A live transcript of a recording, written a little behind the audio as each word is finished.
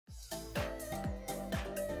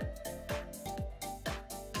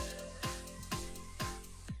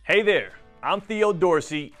Hey there, I'm Theo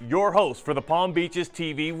Dorsey, your host for the Palm Beaches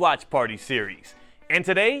TV Watch Party series. And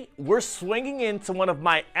today, we're swinging into one of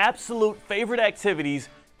my absolute favorite activities,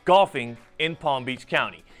 golfing in Palm Beach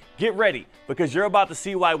County. Get ready, because you're about to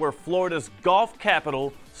see why we're Florida's golf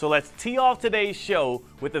capital. So let's tee off today's show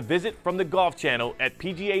with a visit from the Golf Channel at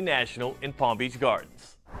PGA National in Palm Beach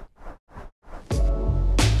Gardens.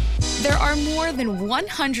 There are more than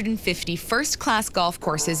 150 first-class golf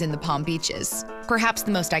courses in the Palm Beaches. Perhaps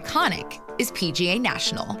the most iconic is PGA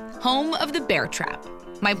National, home of the Bear Trap.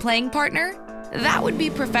 My playing partner? That would be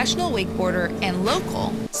professional wakeboarder and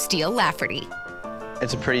local Steele Lafferty.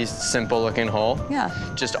 It's a pretty simple looking hole. Yeah.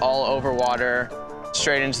 Just all over water,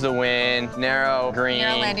 straight into the wind, narrow green.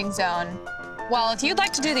 Narrow landing zone. Well, if you'd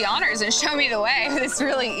like to do the honors and show me the way, it's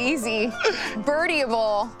really easy.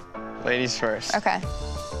 Birdieable. Ladies first. Okay.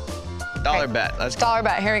 Dollar bet, let's go. Dollar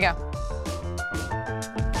bet, here we go.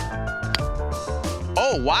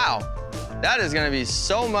 Oh, wow. That is gonna be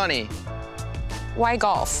so money. Why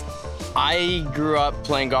golf? I grew up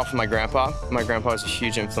playing golf with my grandpa. My grandpa was a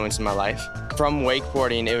huge influence in my life. From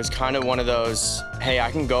wakeboarding, it was kind of one of those, hey,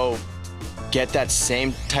 I can go get that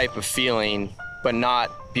same type of feeling, but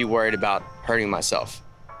not be worried about hurting myself.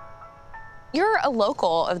 You're a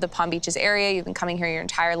local of the Palm Beaches area. You've been coming here your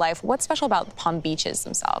entire life. What's special about the Palm Beaches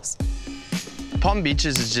themselves? Palm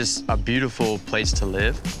Beaches is just a beautiful place to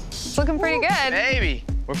live. It's looking pretty good. Baby,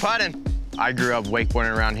 we're putting. I grew up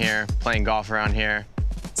wakeboarding around here, playing golf around here.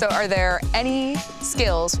 So are there any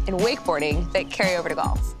skills in wakeboarding that carry over to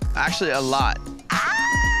golf? Actually, a lot.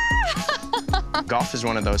 Ah! Golf is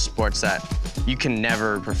one of those sports that you can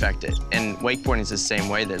never perfect it. And wakeboarding is the same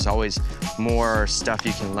way. There's always more stuff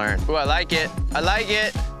you can learn. Ooh, I like it. I like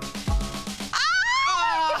it.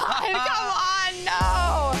 Ah! Come on,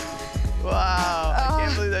 no! Wow, I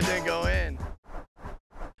can't believe that didn't go in.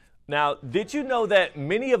 Now, did you know that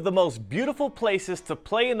many of the most beautiful places to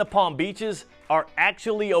play in the Palm Beaches are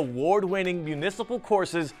actually award-winning municipal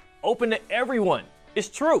courses open to everyone? It's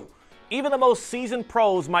true. Even the most seasoned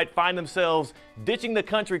pros might find themselves ditching the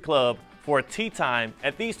country club for a tee time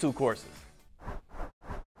at these two courses.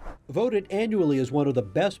 Voted annually as one of the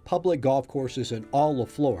best public golf courses in all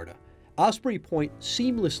of Florida, Osprey Point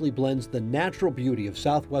seamlessly blends the natural beauty of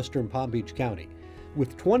southwestern Palm Beach County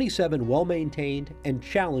with 27 well-maintained and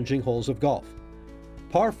challenging holes of golf.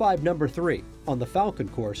 Par 5 number 3 on the Falcon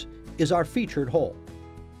course is our featured hole.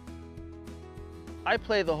 I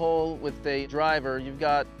play the hole with the driver. You've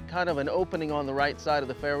got kind of an opening on the right side of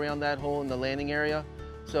the fairway on that hole in the landing area.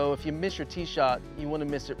 So if you miss your tee shot, you want to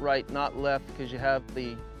miss it right, not left, because you have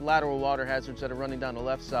the lateral water hazards that are running down the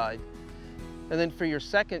left side. And then for your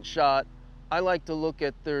second shot, I like to look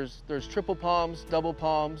at, there's triple palms, double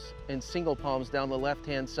palms, and single palms down the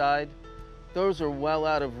left-hand side. Those are well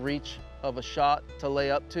out of reach of a shot to lay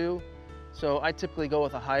up to. So I typically go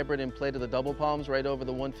with a hybrid and play to the double palms right over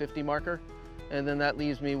the 150 marker. And then that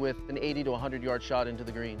leaves me with an 80 to 100 yard shot into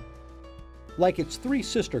the green. Like its 3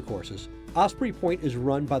 sister courses, Osprey Point is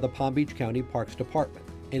run by the Palm Beach County Parks Department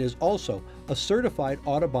and is also a certified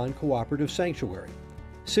Audubon Cooperative Sanctuary.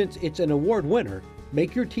 Since it's an award winner,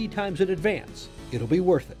 make your tee times in advance. It'll be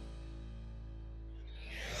worth it.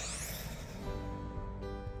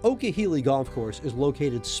 Okehele Golf Course is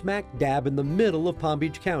located smack dab in the middle of Palm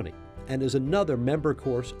Beach County and is another member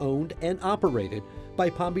course owned and operated by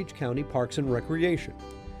Palm Beach County Parks and Recreation.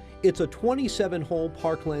 It's a 27-hole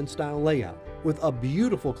parkland-style layout with a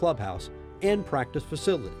beautiful clubhouse and practice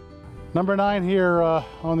facility. Number 9 here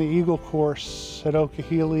on the Eagle course at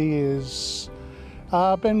Okehele is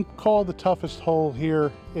been called the toughest hole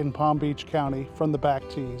here in Palm Beach County from the back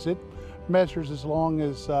tees. It measures as long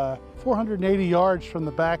as 480 yards from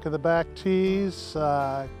the back of the back tees,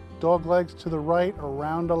 dog legs to the right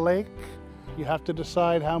around a lake. You have to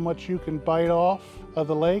decide how much you can bite off of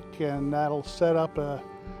the lake, and that'll set up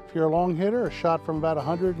if you're a long hitter, a shot from about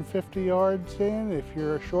 150 yards in. If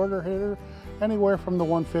you're a shorter hitter, anywhere from the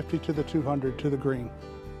 150 to the 200 to the green.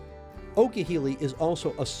 Okehele is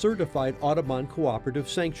also a certified Audubon Cooperative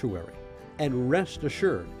Sanctuary, and rest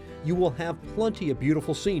assured, you will have plenty of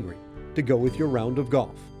beautiful scenery to go with your round of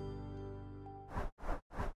golf.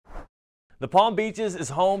 The Palm Beaches is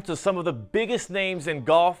home to some of the biggest names in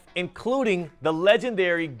golf, including the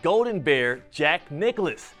legendary Golden Bear, Jack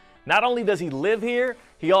Nicklaus. Not only does he live here,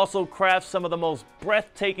 he also crafts some of the most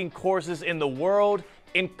breathtaking courses in the world,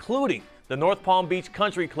 including the North Palm Beach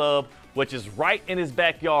Country Club, which is right in his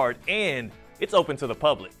backyard, and it's open to the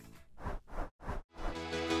public.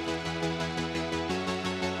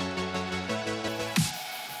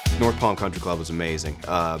 North Palm Country Club was amazing.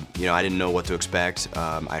 You know, I didn't know what to expect.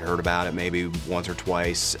 I'd heard about it maybe once or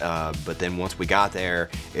twice, but then once we got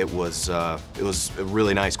there, it was a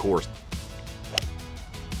really nice course.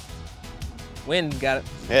 Wind got it.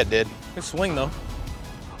 Yeah, it did. Good swing though.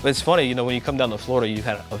 But it's funny, you know, when you come down to Florida, you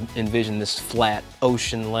kind of envision this flat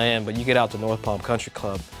ocean land, but you get out to North Palm Country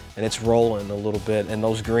Club and it's rolling a little bit, and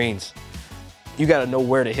those greens, you got to know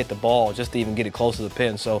where to hit the ball just to even get it close to the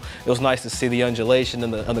pin. So it was nice to see the undulation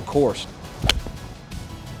on the course.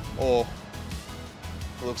 Oh,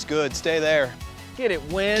 it looks good. Stay there. Get it,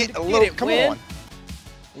 wind. Get it, come on.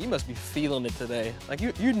 You must be feeling it today. Like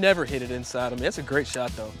you never hit it inside of me. That's a great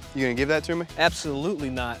shot though. You gonna give that to me? Absolutely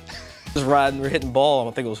not. Just riding, we're hitting ball,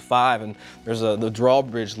 I think it was 5, and there's the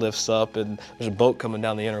drawbridge lifts up, and there's a boat coming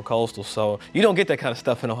down the intercoastal. So you don't get that kind of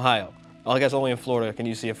stuff in Ohio. I guess only in Florida can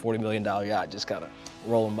you see a $40 million yacht just kind of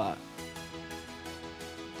rolling by.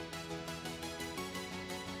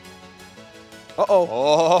 Uh-oh.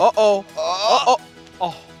 Oh. Uh-oh. Uh-oh.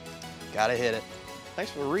 Oh. Gotta hit it.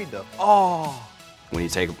 Thanks for the read, though. Oh. When you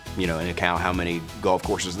take, you know, into account how many golf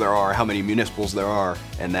courses there are, how many municipals there are,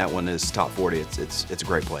 and that one is top 40, it's a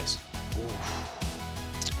great place.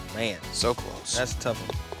 Oof. Man. So close. That's a tough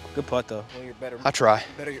one. Good putt, though. Well, you're better. I try.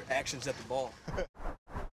 Better your actions at the ball.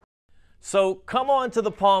 So come on to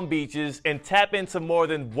the Palm Beaches and tap into more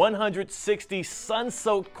than 160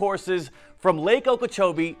 sun-soaked courses from Lake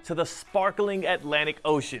Okeechobee to the sparkling Atlantic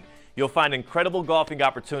Ocean. You'll find incredible golfing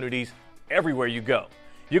opportunities everywhere you go.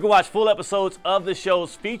 You can watch full episodes of the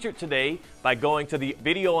shows featured today by going to the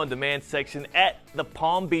video on demand section at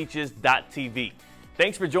thepalmbeaches.tv.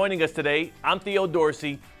 Thanks for joining us today. I'm Theo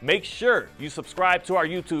Dorsey. Make sure you subscribe to our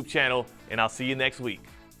YouTube channel, and I'll see you next week.